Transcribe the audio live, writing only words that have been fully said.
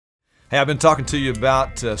Hey, I've been talking to you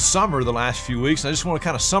about summer the last few weeks, and I just want to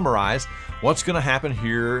kind of summarize what's going to happen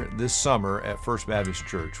here this summer at First Baptist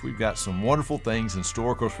Church. We've got some wonderful things in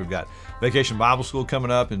store. Of course, we've got Vacation Bible School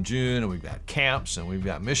coming up in June, and we've got camps, and we've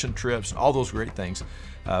got mission trips, and all those great things.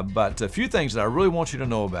 But a few things that I really want you to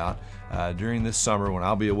know about during this summer when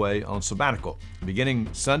I'll be away on sabbatical. Beginning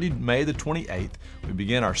Sunday, May the 28th, we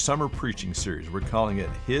begin our summer preaching series. We're calling it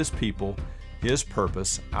His People, His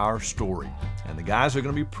Purpose, Our Story. And the guys are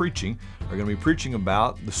going to be preaching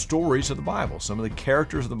about the stories of the Bible, some of the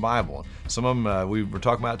characters of the Bible. Some of them we were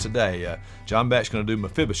talking about today. John Beck's going to do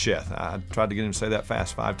Mephibosheth. I tried to get him to say that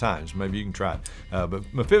fast 5 times. Maybe you can try it.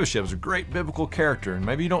 But Mephibosheth is a great biblical character, and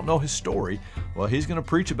maybe you don't know his story. Well, he's going to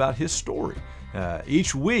preach about his story.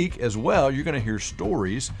 Each week as well, you're going to hear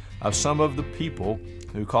stories of some of the people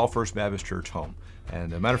who call First Baptist Church home.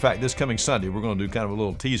 And as a matter of fact, this coming Sunday, we're going to do kind of a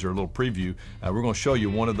little teaser, a little preview. We're going to show you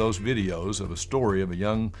one of those videos of a story of a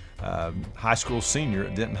young high school senior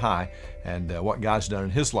at Denton High and what God's done in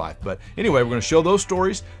his life. But anyway, we're going to show those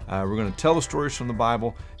stories. We're going to tell the stories from the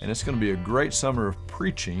Bible, and it's going to be a great summer of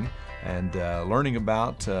preaching and learning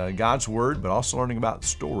about God's Word, but also learning about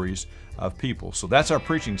stories of people. So that's our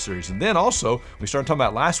preaching series. And then also, we started talking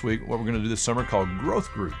about last week what we're going to do this summer called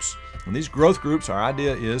growth groups. And these growth groups, our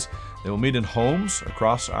idea is they will meet in homes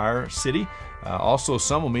across our city. Also,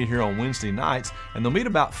 some will meet here on Wednesday nights, and they'll meet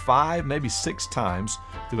about 5, maybe 6 times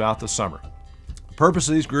throughout the summer. The purpose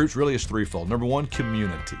of these groups really is threefold. Number one,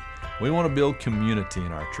 community. We want to build community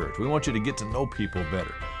in our church. We want you to get to know people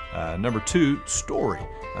better. Number 2, story.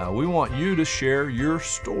 We want you to share your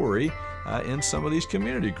story in some of these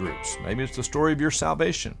community groups. Maybe it's the story of your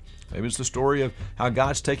salvation. Maybe it's the story of how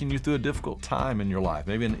God's taken you through a difficult time in your life,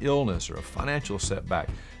 maybe an illness or a financial setback.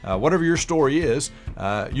 Whatever your story is,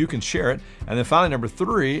 you can share it. And then finally, number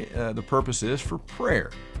 3, the purpose is for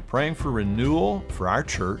prayer. Praying for renewal for our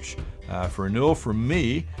church, for renewal for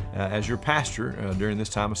me as your pastor during this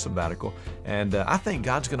time of sabbatical. And I think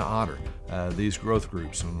God's going to honor these growth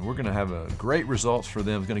groups, and we're going to have great results for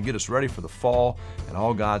them. It's going to get us ready for the fall and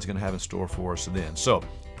all God's going to have in store for us then. So,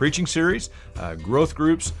 preaching series, growth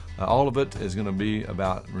groups, all of it is going to be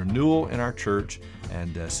about renewal in our church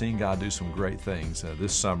and seeing God do some great things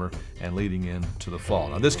this summer and leading into the fall.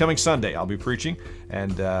 Now, this coming Sunday, I'll be preaching,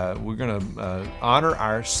 and we're going to honor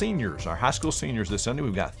our seniors, our high school seniors this Sunday.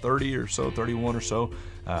 We've got 30 or so, 31 or so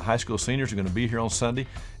high school seniors are going to be here on Sunday,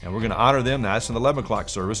 and we're going to honor them. Now, it's an 11 o'clock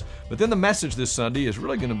service, but then the message this Sunday is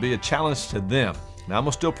really going to be a challenge to them. Now, I'm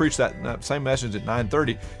going to still preach that same message at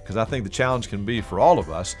 9:30 because I think the challenge can be for all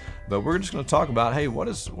of us. But we're just going to talk about, hey, what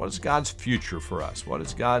is God's future for us? What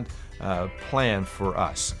is God plan for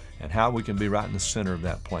us? And how we can be right in the center of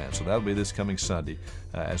that plan. So that'll be this coming Sunday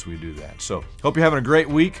as we do that. So hope you're having a great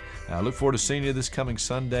week. I look forward to seeing you this coming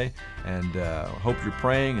Sunday. And hope you're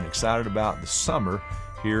praying and excited about the summer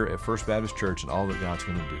here at First Baptist Church and all that God's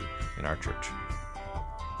going to do in our church.